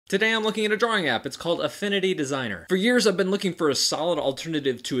Today I'm looking at a drawing app. It's called Affinity Designer. For years I've been looking for a solid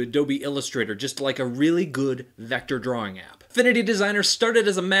alternative to Adobe Illustrator, just like a really good vector drawing app. Affinity Designer started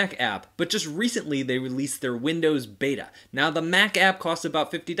as a Mac app, but just recently they released their Windows beta. Now the Mac app costs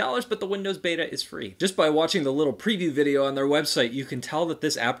about $50, but the Windows beta is free. Just by watching the little preview video on their website, you can tell that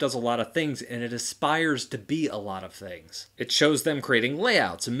this app does a lot of things, and it aspires to be a lot of things. It shows them creating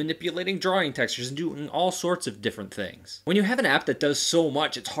layouts and manipulating drawing textures and doing all sorts of different things. When you have an app that does so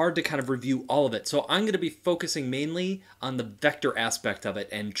much, it's hard to kind of review all of it, so I'm going to be focusing mainly on the vector aspect of it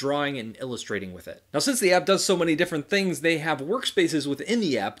and drawing and illustrating with it. Now since the app does so many different things, they have workspaces within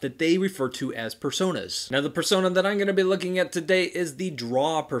the app that they refer to as personas. Now the persona that I'm going to be looking at today is the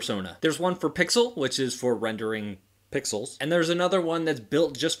draw persona. There's one for pixel, which is for rendering pixels, and there's another one that's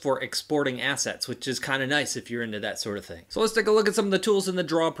built just for exporting assets, which is kind of nice if you're into that sort of thing. So let's take a look at some of the tools in the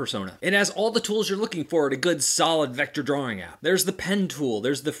draw persona. It has all the tools you're looking for at a good solid vector drawing app. There's the pen tool,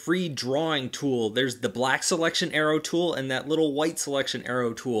 there's the free drawing tool, there's the black selection arrow tool, and that little white selection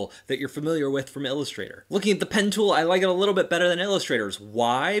arrow tool that you're familiar with from Illustrator. Looking at the pen tool, I like it a little bit better than Illustrator's.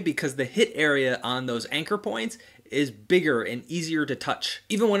 Why? Because the hit area on those anchor points is bigger and easier to touch.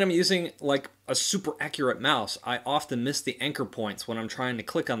 Even when I'm using like a super accurate mouse, I often miss the anchor points when I'm trying to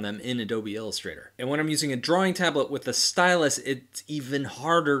click on them in Adobe Illustrator. And when I'm using a drawing tablet with the stylus, it's even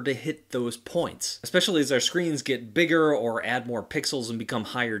harder to hit those points, especially as our screens get bigger or add more pixels and become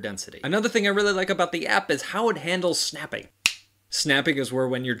higher density. Another thing I really like about the app is how it handles snapping. Snapping is where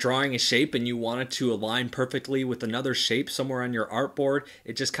when you're drawing a shape and you want it to align perfectly with another shape somewhere on your artboard,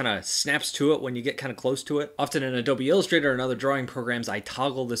 it just kind of snaps to it when you get kind of close to it. Often in Adobe Illustrator and other drawing programs, I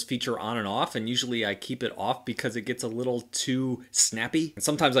toggle this feature on and off, and usually I keep it off because it gets a little too snappy. And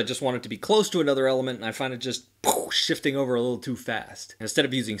sometimes I just want it to be close to another element, and I find it just shifting over a little too fast. And instead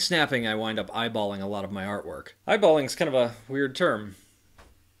of using snapping, I wind up eyeballing a lot of my artwork. Eyeballing is kind of a weird term.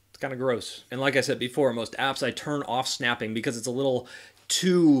 Kind of gross. And like I said before, most apps I turn off snapping because it's a little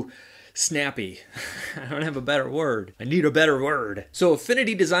too snappy. I don't have a better word. I need a better word. So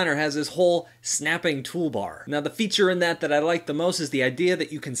Affinity Designer has this whole snapping toolbar. Now the feature in that I like the most is the idea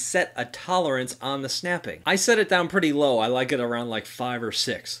that you can set a tolerance on the snapping. I set it down pretty low. I like it around like 5 or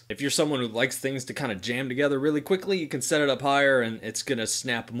 6. If you're someone who likes things to kind of jam together really quickly, you can set it up higher and it's gonna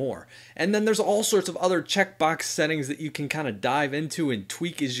snap more. And then there's all sorts of other checkbox settings that you can kind of dive into and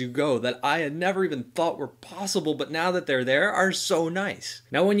tweak as you go that I had never even thought were possible, but now that they're there are so nice.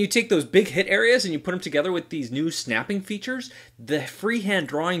 Now when you take those big hit areas and you put them together with these new snapping features, the freehand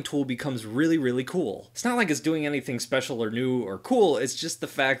drawing tool becomes really cool. It's not like it's doing anything special or new or cool, it's just the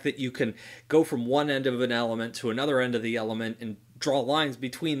fact that you can go from one end of an element to another end of the element and draw lines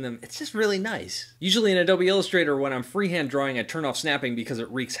between them. It's just really nice. Usually in Adobe Illustrator, when I'm freehand drawing, I turn off snapping because it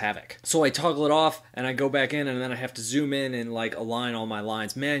wreaks havoc. So I toggle it off and I go back in, and then I have to zoom in and like align all my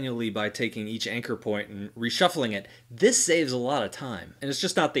lines manually by taking each anchor point and reshuffling it. This saves a lot of time. And it's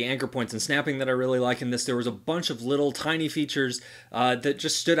just not the anchor points and snapping that I really like in this. There was a bunch of little tiny features that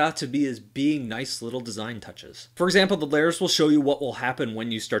just stood out to me as being nice little design touches. For example, the layers will show you what will happen when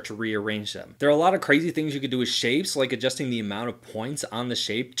you start to rearrange them. There are a lot of crazy things you could do with shapes, like adjusting the amount of points on the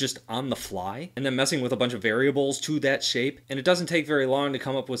shape just on the fly, and then messing with a bunch of variables to that shape. And it doesn't take very long to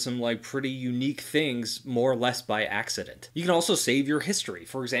come up with some like pretty unique things, more or less by accident. You can also save your history.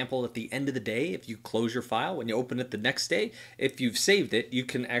 For example, at the end of the day, if you close your file, when you open it the next day, if you've saved it, you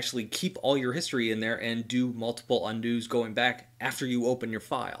can actually keep all your history in there and do multiple undos going back after you open your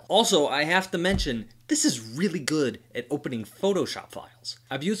file. Also, I have to mention, this is really good at opening Photoshop files.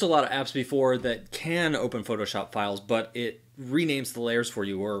 I've used a lot of apps before that can open Photoshop files, but it renames the layers for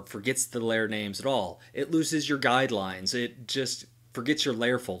you or forgets the layer names at all. It loses your guidelines. It just forgets your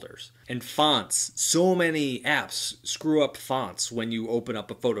layer folders. And fonts, so many apps screw up fonts when you open up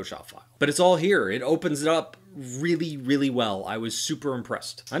a Photoshop file. But it's all here. It opens it up really well. I was super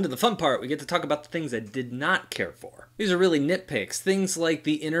impressed. On to the fun part, we get to talk about the things I did not care for. These are really nitpicks. Things like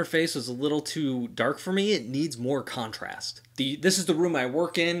the interface was a little too dark for me. It needs more contrast. This is the room I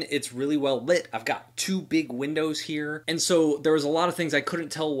work in. It's really well lit. I've got 2 big windows here. And so there was a lot of things I couldn't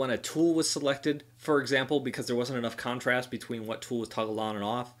tell when a tool was selected, for example, because there wasn't enough contrast between what tool was toggled on and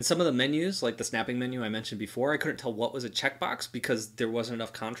off. And some of the menus, like the snapping menu I mentioned before, I couldn't tell what was a checkbox because there wasn't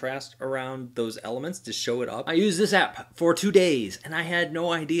enough contrast around those elements to show it up. I used this app for 2 days and I had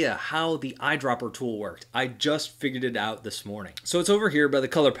no idea how the eyedropper tool worked. I just figured it out this morning. So it's over here by the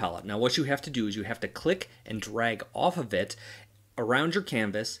color palette. Now what you have to do is you have to click and drag off of it around your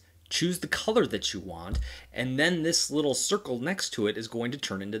canvas choose the color that you want, and then this little circle next to it is going to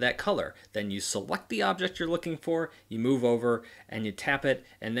turn into that color. Then you select the object you're looking for, you move over and you tap it,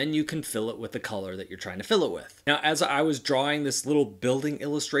 and then you can fill it with the color that you're trying to fill it with. Now, as I was drawing this little building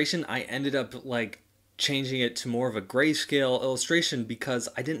illustration, I ended up like changing it to more of a grayscale illustration because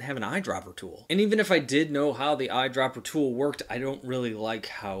I didn't have an eyedropper tool. And even if I did know how the eyedropper tool worked, I don't really like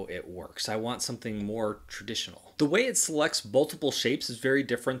how it works. I want something more traditional. The way it selects multiple shapes is very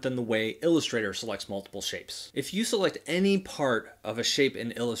different than the way Illustrator selects multiple shapes. If you select any part of a shape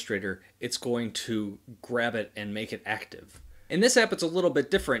in Illustrator, it's going to grab it and make it active. In this app, it's a little bit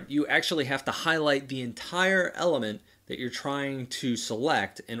different. You actually have to highlight the entire element that you're trying to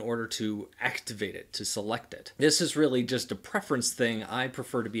select in order to activate it, to select it. This is really just a preference thing. I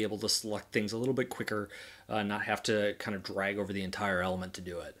prefer to be able to select things a little bit quicker, not have to kind of drag over the entire element to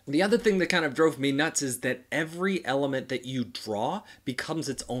do it. The other thing that kind of drove me nuts is that every element that you draw becomes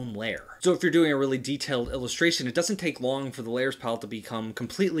its own layer. So if you're doing a really detailed illustration, it doesn't take long for the layers palette to become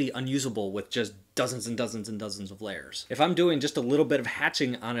completely unusable with just dozens and dozens and dozens of layers. If I'm doing just a little bit of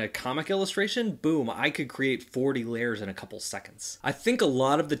hatching on a comic illustration, boom, I could create 40 layers in a couple seconds. I think a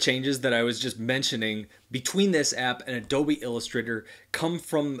lot of the changes that I was just mentioning between this app and Adobe Illustrator come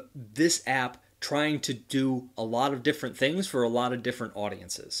from this app trying to do a lot of different things for a lot of different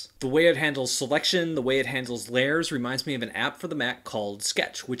audiences. The way it handles selection, the way it handles layers reminds me of an app for the Mac called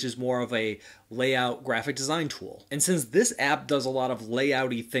Sketch, which is more of a layout graphic design tool. And since this app does a lot of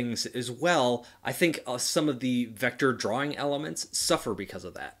layouty things as well, I think some of the vector drawing elements suffer because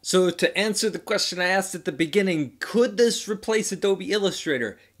of that. So to answer the question I asked at the beginning, could this replace Adobe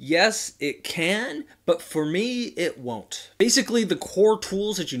Illustrator? Yes, it can, but for me, it won't. Basically, the core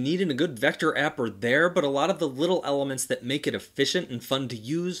tools that you need in a good vector app are there, but a lot of the little elements that make it efficient and fun to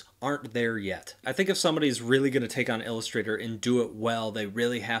use aren't there yet. I think if somebody's really going to take on Illustrator and do it well, they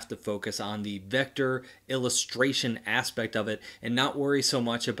really have to focus on the vector illustration aspect of it and not worry so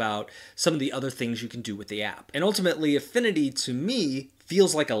much about some of the other things you can do with the app. And ultimately, Affinity, to me,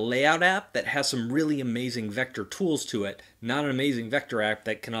 feels like a layout app that has some really amazing vector tools to it, not an amazing vector app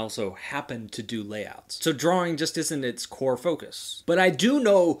that can also happen to do layouts. So drawing just isn't its core focus. But I do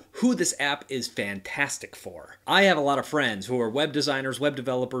know who this app is fantastic for. I have a lot of friends who are web designers, web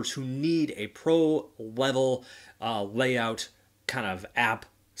developers who need a pro level layout kind of app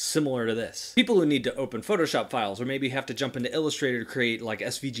similar to this. People who need to open Photoshop files or maybe have to jump into Illustrator to create like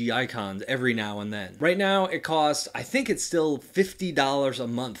SVG icons every now and then. Right now it costs, I think it's still $50 a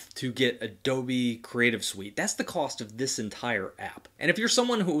month to get Adobe Creative Suite. That's the cost of this entire app. And if you're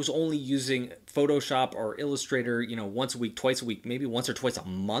someone who's only using Photoshop or Illustrator, you know, once a week, twice a week, maybe once or twice a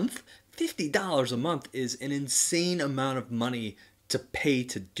month, $50 a month is an insane amount of money to pay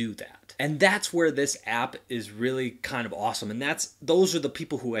to do that. And that's where this app is really kind of awesome. And those are the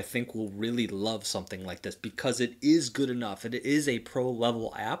people who I think will really love something like this because it is good enough. It is a pro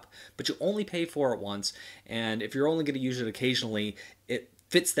level app, but you only pay for it once. And if you're only going to use it occasionally, it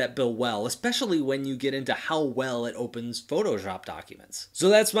fits that bill well, especially when you get into how well it opens Photoshop documents. So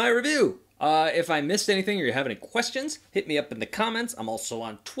that's my review. If I missed anything or you have any questions, hit me up in the comments. I'm also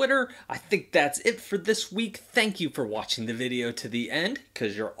on Twitter. I think that's it for this week. Thank you for watching the video to the end,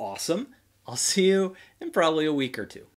 because you're awesome. I'll see you in probably a week or two.